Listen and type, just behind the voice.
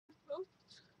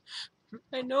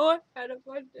I know I had a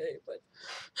fun day, but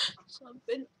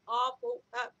something awful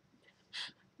happened.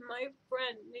 My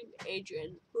friend named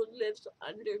Adrian, who lives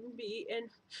under me, and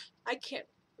I can't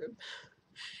remember,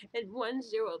 in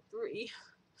 103,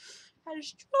 had a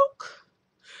stroke.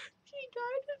 She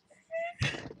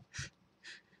died.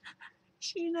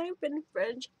 She and I have been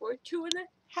friends for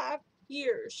 2.5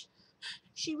 years.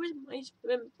 She was my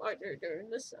swim partner during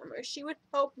the summer. She would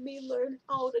help me learn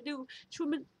how to do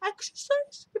swimming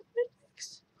exercise.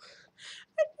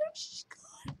 And now she's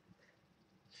gone.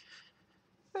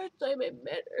 First time I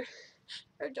met her,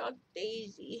 her dog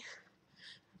Daisy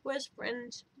was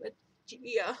friends with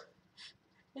Gia,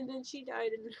 and then she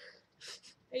died, and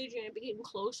Adrian and I became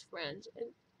close friends.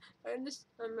 And during the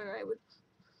summer,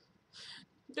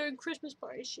 during Christmas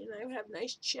parties, she and I would have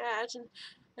nice chats and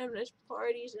have nice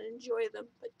parties and enjoy them.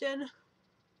 But then,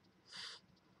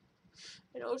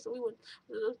 and also we went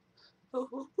to the,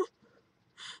 oh,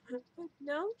 but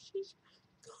now she's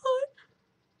gone.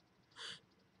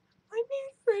 I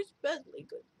made her a especially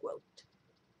good quote,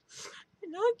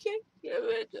 and I can't give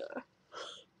it to her.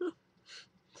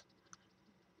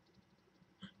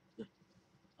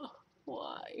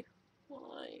 Why?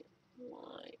 Why?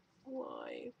 Why?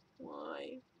 Why?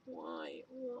 Why? Why?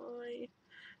 Why?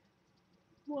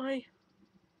 Why?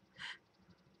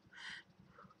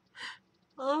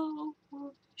 Oh,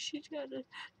 she's got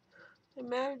a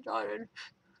married daughter.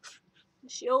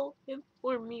 She'll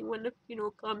inform me when the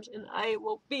funeral comes, and I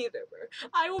will be there for her.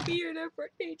 I will be there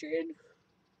for Adrian.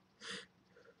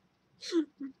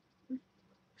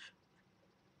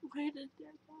 Why did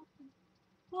that happen?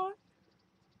 What?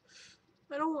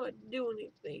 I don't want to do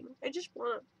anything. I just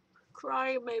want to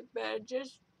cry in my bed,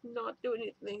 just not do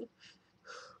anything.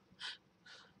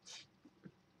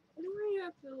 Why do I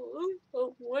have to lose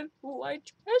someone who I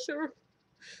treasure?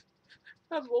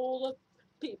 Of all the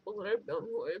people that I've known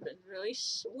who have been really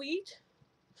sweet,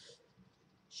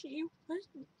 she was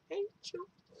an angel.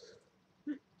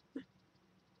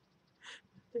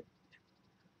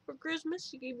 For Christmas,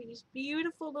 she gave me these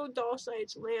beautiful little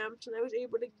doll-sized lamps, and I was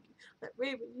able to let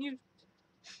Raven use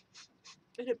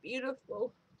and a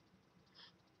beautiful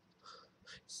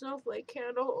snowflake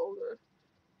candle holder.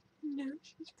 Now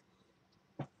she's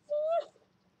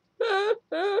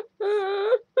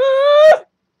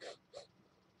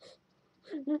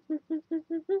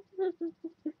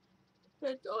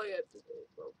That's all I have to say,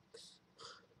 folks.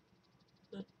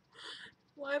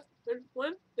 Life is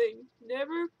one thing.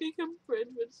 Never become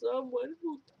friends with someone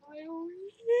who died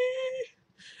already.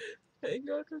 I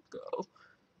gotta go.